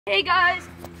Hey guys,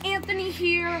 Anthony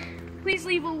here. Please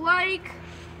leave a like,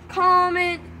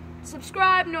 comment,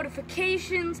 subscribe,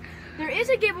 notifications. There is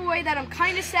a giveaway that I'm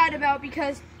kind of sad about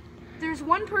because there's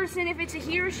one person, if it's a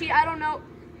he or she, I don't know,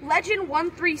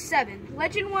 Legend137.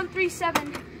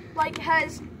 Legend137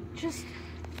 has just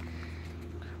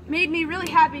made me really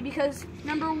happy because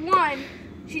number one,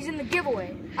 she's in the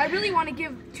giveaway. I really want to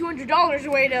give $200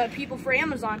 away to people for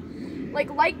Amazon.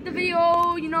 Like the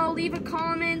video, leave a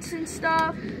comment and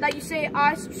stuff that you say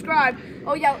I subscribe.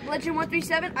 Oh yeah,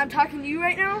 Legend137, I'm talking to you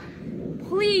right now.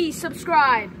 Please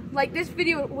subscribe. This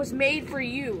video was made for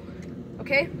you.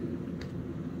 Okay?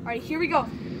 Alright, here we go.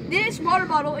 This water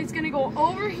bottle is gonna go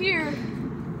over here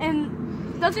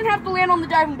and doesn't have to land on the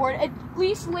diving board. At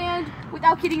least land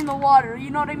without getting in the water.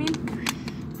 You know what I mean?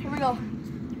 Here we go.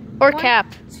 Or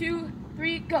cap. 1, 2,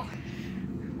 3, go.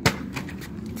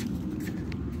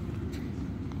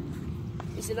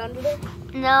 Is it under there?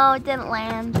 No, it didn't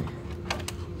land.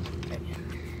 Okay.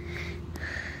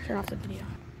 Turn off the video.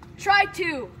 Try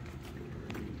 2.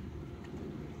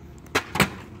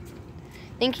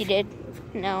 Think you did.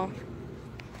 No.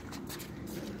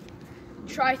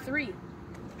 Try 3.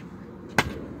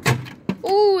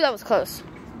 Ooh, that was close.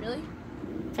 Really?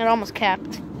 It almost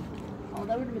capped. Oh,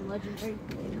 that would have been legendary.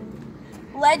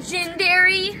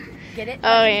 Legendary. Get it?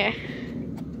 Oh, yeah.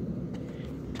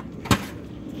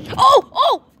 Oh!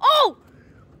 Oh! Oh!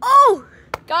 Oh!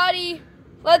 Gotti.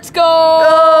 Let's go.